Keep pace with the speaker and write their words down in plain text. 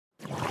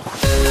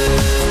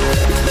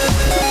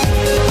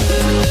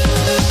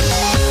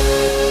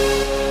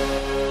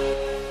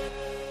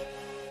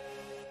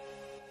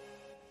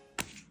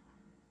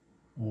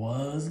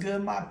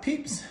good, my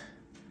peeps?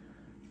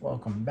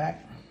 Welcome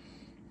back.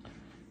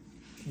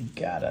 We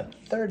got a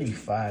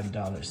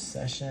 $35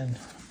 session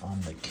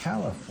on the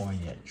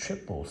California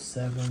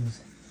 777s,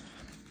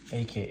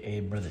 aka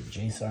Brother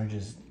J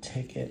Sarge's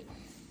ticket.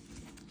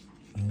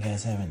 You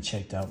guys haven't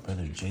checked out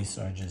Brother J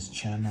Sarge's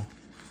channel.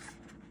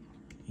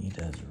 He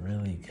does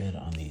really good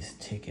on these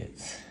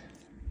tickets.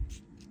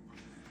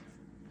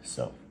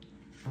 So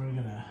we're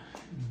gonna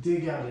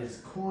dig out his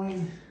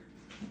coin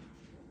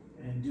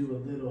and do a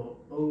little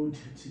ode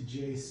to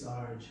J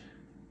Sarge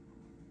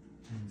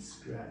and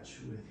scratch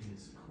with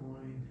his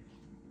coin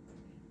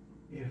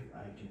if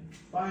I can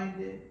find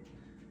it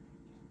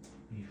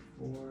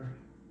before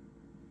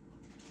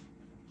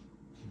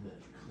the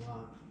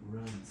clock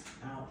runs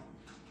out.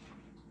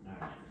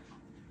 Alright,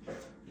 I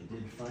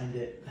did find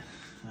it.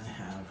 I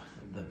have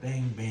the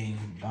Bang Bang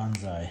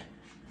Bonsai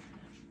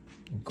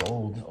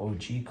gold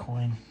OG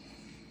coin.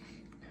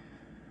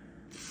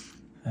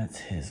 That's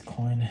his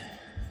coin.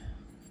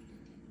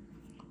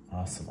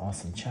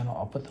 Awesome channel.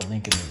 I'll put the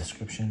link in the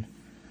description.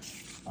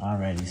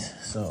 Alrighty,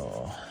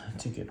 so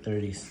ticket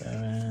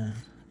 37,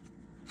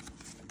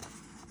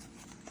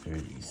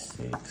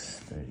 36,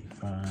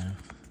 35,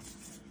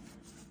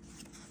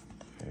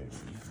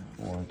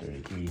 34,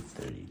 33,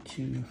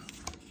 32,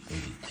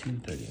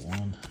 32,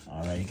 31.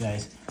 Alright,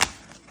 guys.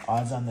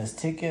 Odds on this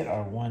ticket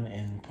are 1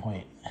 in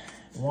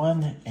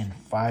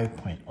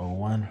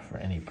 5.01 for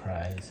any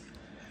prize.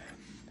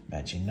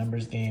 Matching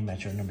numbers game,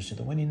 match your numbers to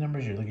the winning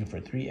numbers. You're looking for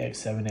 3x,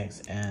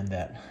 7x, and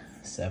that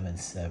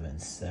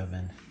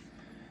 777.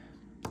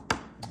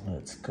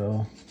 Let's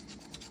go.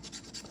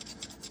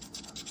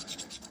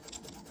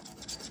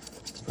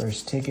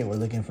 First ticket, we're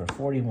looking for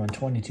 41,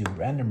 22,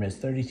 random is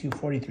 32,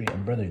 43,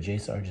 and Brother J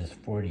Sarge is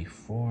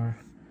 44.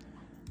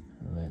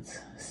 Let's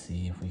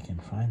see if we can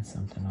find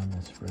something on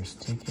this first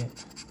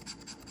ticket.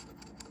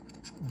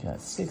 We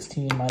got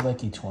 16, my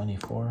lucky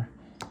 24,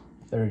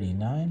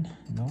 39,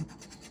 nope.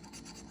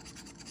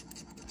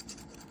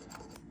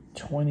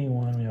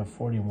 21, we have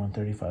 41,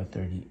 35,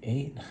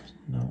 38,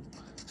 nope.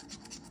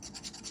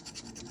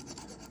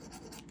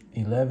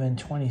 11,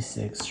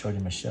 26, Shorty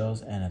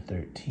Michelle's, and a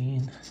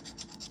 13.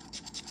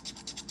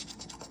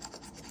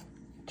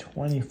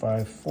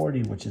 25,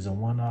 40, which is a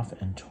one-off,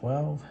 and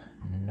 12,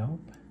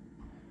 nope.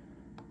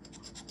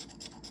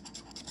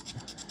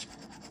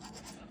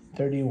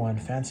 31,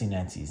 Fancy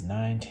Nancy's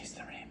 9, Taste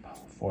the Rainbow,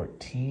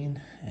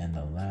 14, and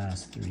the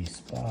last 3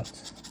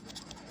 spots.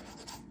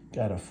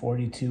 Got a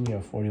 42, we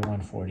have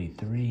 41,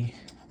 43.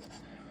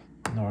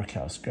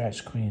 NorCal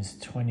Scratch Queens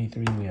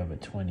 23, we have a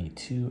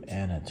 22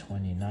 and a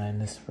 29.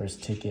 This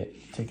first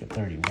ticket, ticket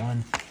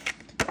 31,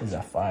 is a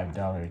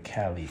 $5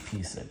 Cali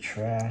piece of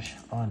trash.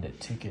 On to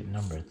ticket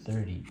number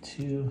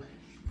 32.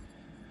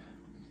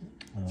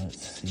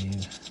 Let's see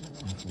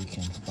if we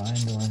can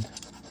find one.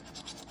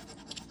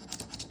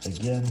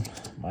 Again,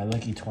 my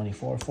lucky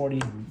 24, 40,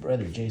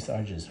 Brother J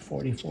Sarge is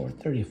 44,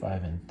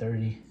 35, and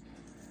 30.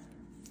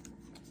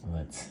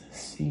 Let's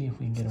see if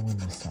we can get a win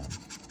this time.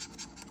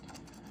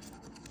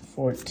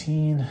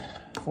 14,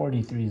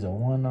 43 is a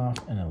one-off,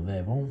 and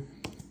 11.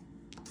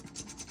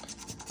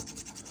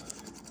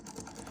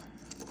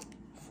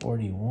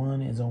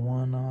 41 is a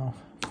one-off.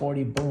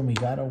 40, boom, we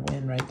got a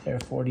win right there.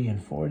 40 and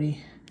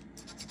 40.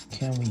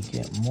 Can we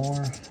get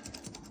more?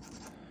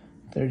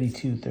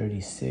 32,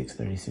 36.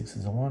 36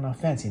 is a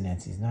one-off. Fancy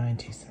Nancy's 9.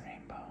 Taste the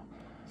Rainbow.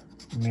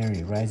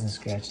 Mary Rising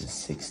Scratch is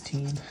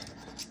 16.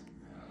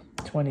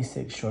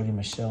 26, Shorty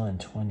Michelle, and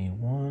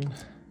 21.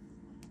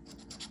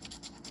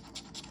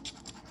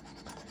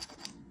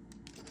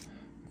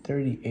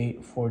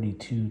 38,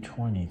 42,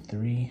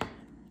 23.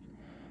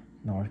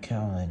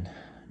 NorCal and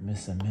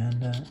Miss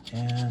Amanda.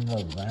 And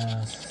the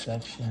last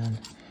section,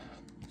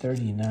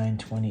 39,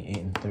 28,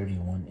 and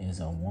 31 is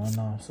a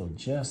one-off. So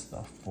just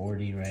the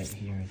 40 right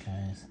here,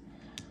 guys.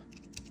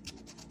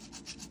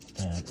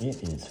 And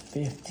it is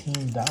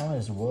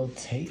 $15. We'll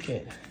take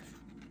it.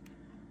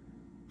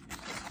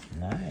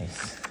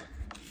 Nice.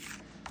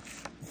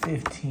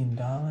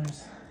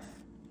 $15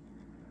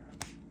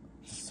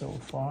 so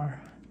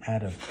far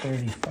out of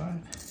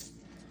 35.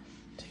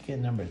 Ticket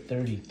number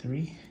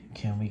 33.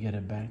 Can we get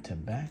it back to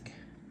back?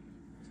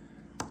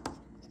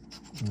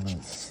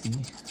 Let's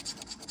see.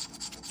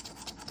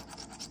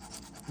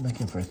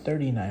 Looking for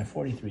 39,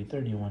 43,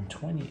 31,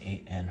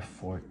 28, and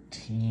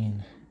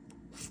 14.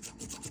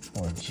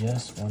 Or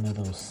just one of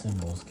those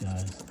symbols,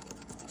 guys.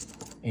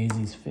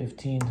 AZ's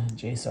 15,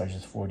 J Sarge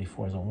is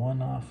 44 is a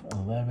one-off,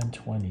 11,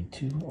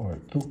 22, or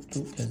took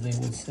as they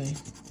would say.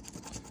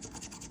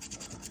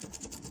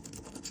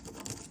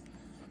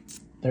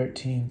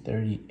 13,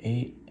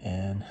 38,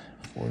 and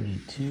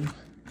 42.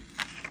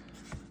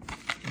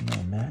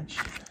 No match.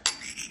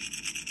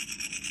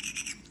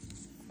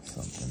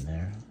 Something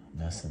there,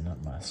 messing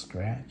up my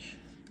scratch.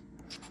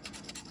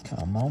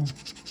 Come on.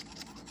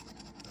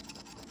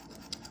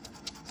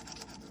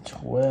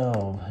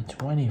 12,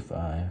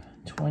 25,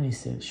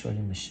 26, Shorty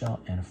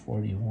Michelle, and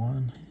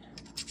 41.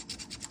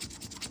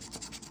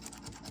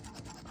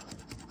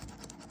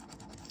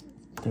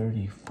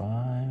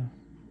 35,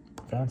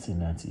 Fancy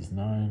Nancy's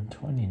 9.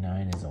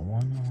 29 is a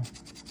one-off.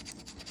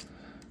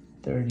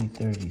 30,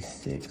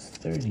 36,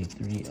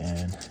 33,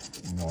 and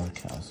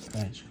NorCal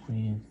Scratch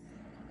Queen.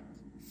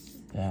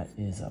 That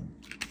is a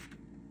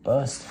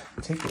bust.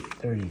 Ticket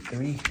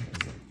 33 is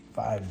a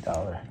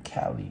 $5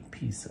 Cali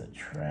piece of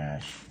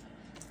trash.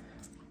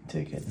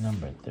 Ticket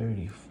number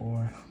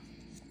 34.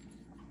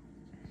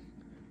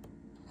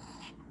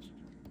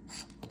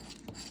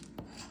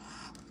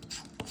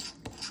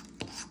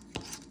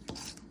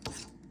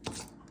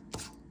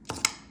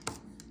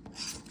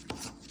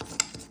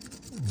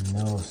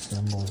 No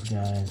symbols,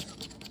 guys.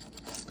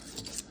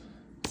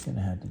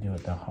 Gonna have to do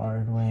it the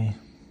hard way.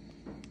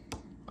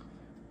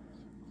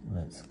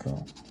 Let's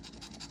go.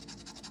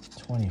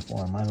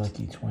 24, my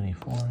lucky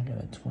 24.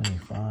 Got a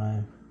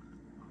 25,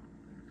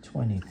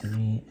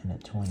 23, and a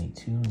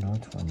 22. No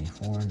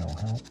 24, no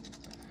help.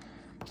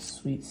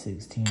 Sweet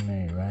 16,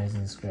 Mary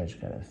Rising Scratch.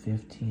 Got a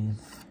 15,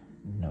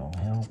 no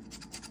help.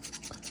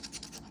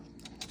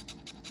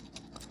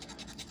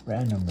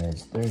 Random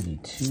Reds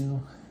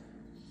 32.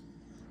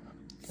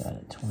 Got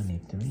a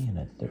 23 and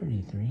a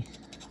 33.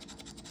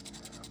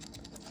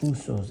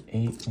 Usos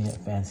 8. We have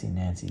Fancy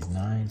Nancy's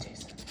 9.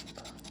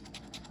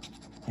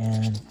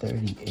 And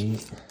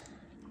 38.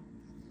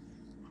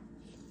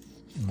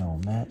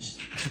 No match.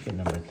 Ticket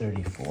number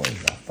 34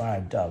 is a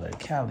 $5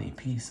 Cali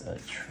piece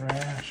of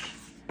trash.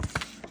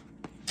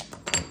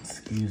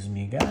 Excuse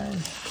me,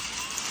 guys.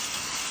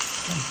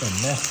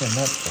 Something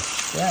messing up the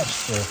scratch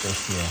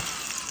surface here.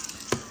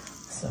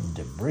 Some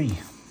debris.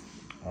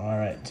 All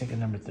right, ticket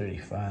number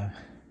 35.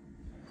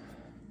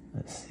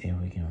 Let's see if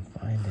we can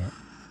find it.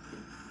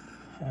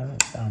 I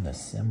haven't found a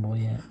symbol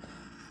yet.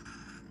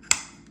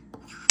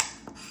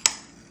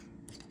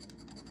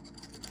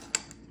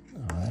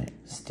 All right,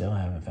 still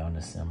haven't found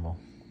a symbol.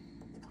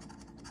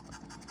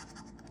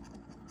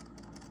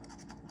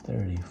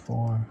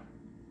 34.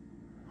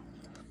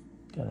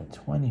 Got a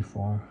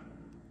 24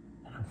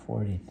 and a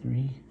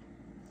 43.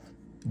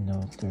 No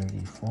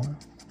 34.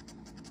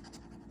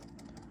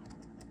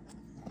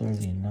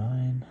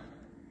 39.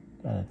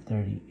 Got a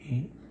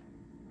 38.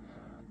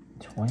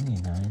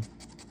 29,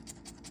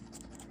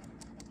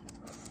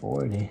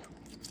 40,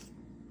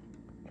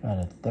 got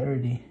a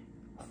 30,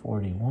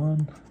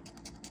 41,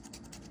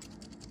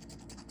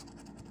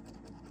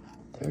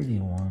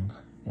 31,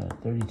 got a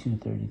 32,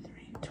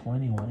 33,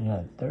 21, got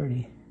a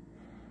 30,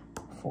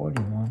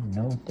 41,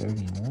 no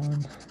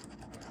 31,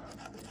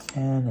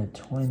 and a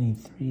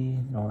 23,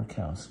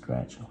 NorCal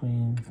Scratch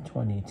Queen,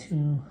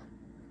 22,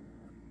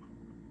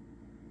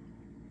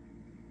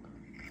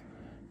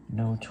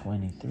 no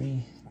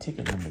 23.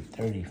 Ticket number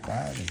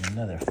 35 is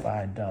another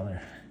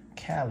 $5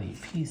 Cali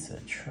piece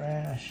of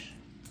trash.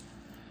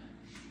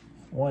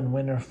 One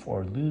winner,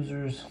 4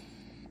 losers.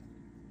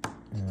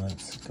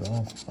 Let's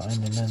go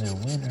find another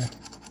winner.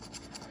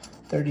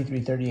 33,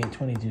 38,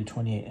 22,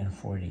 28, and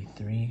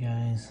 43,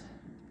 guys.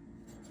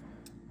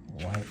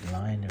 White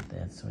line, if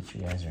that's what you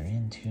guys are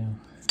into.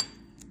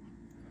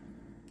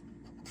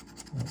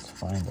 Let's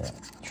find a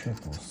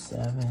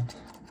 777.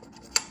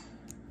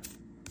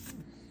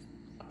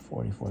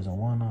 44 is a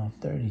one-off,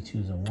 32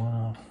 is a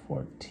one-off,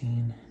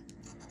 14,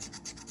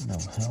 no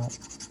help.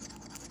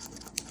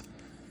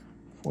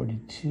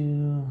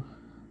 42,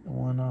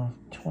 one-off,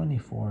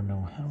 24,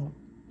 no help.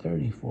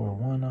 34,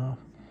 one-off,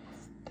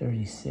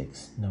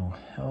 36, no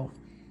help.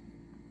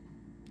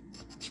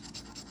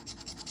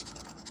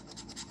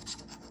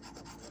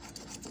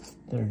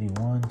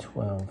 31,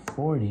 12,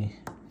 40,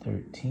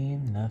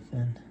 13,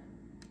 nothing.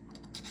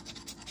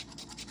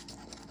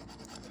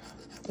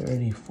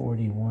 30,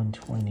 41,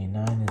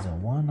 29 is a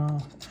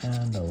one-off,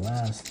 and the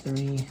last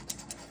 3,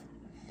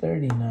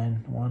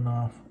 39,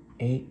 one-off,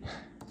 8,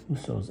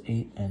 Usos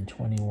 8, and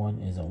 21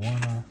 is a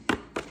one-off.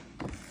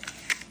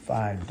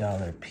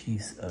 $5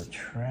 piece of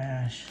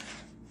trash.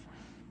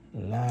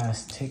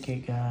 Last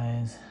ticket,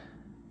 guys,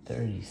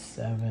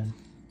 37.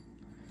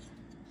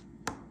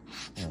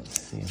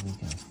 Let's see if we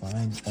can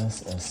find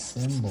us a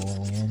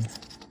symbol win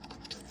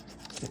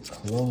to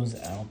close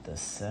out the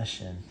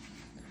session.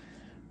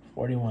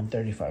 41,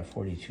 35,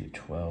 42,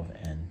 12,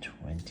 and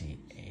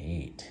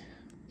 28.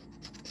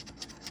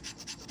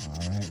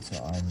 All right, so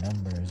our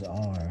numbers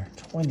are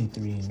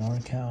 23,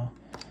 NorCal.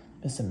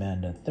 Miss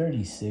Amanda,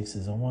 36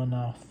 is a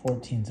one-off,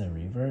 14 is a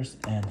reverse,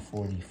 and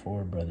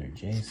 44, Brother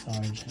J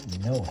Sarge,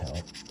 no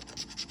help.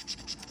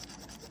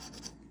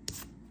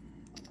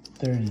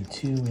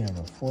 32, we have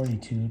a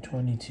 42,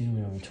 22,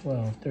 we have a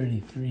 12,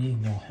 33,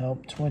 no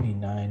help,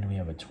 29, we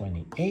have a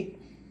 28.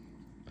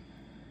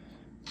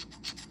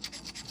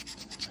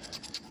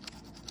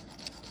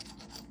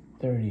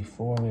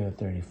 34, we have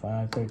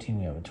 35, 13,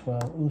 we have a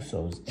 12,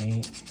 Usos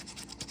 8,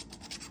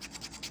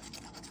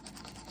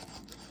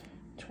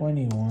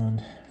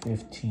 21,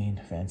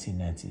 15, Fancy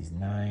Nancy's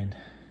 9,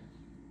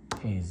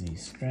 AZ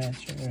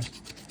Scratchers,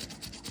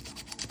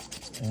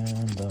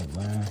 and the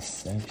last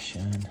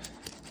section,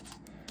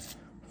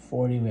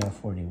 40, we have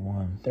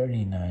 41,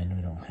 39,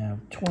 we don't have,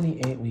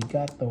 28, we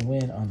got the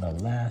win on the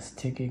last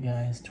ticket,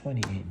 guys,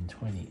 28 and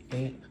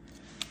 28.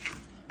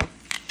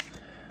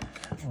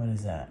 What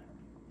is that?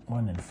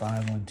 1 in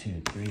 5, 1,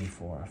 2, 3,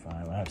 4,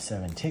 5. I have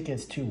 7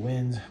 tickets, 2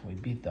 wins. We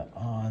beat the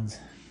odds.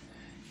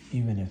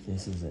 Even if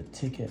this is a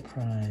ticket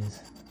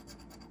prize,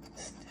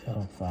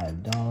 still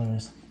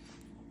 $5.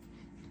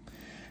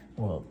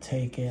 We'll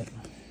take it.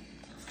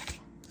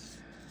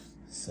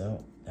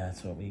 So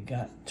that's what we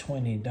got,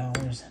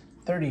 $20.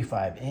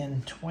 35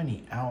 in,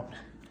 20 out.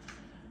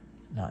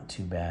 Not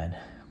too bad.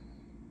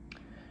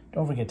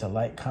 Don't forget to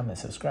like, comment,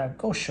 subscribe.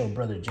 Go show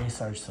Brother J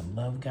Sarge some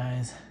love,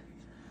 guys.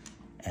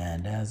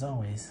 And as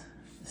always,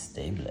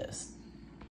 stay blessed.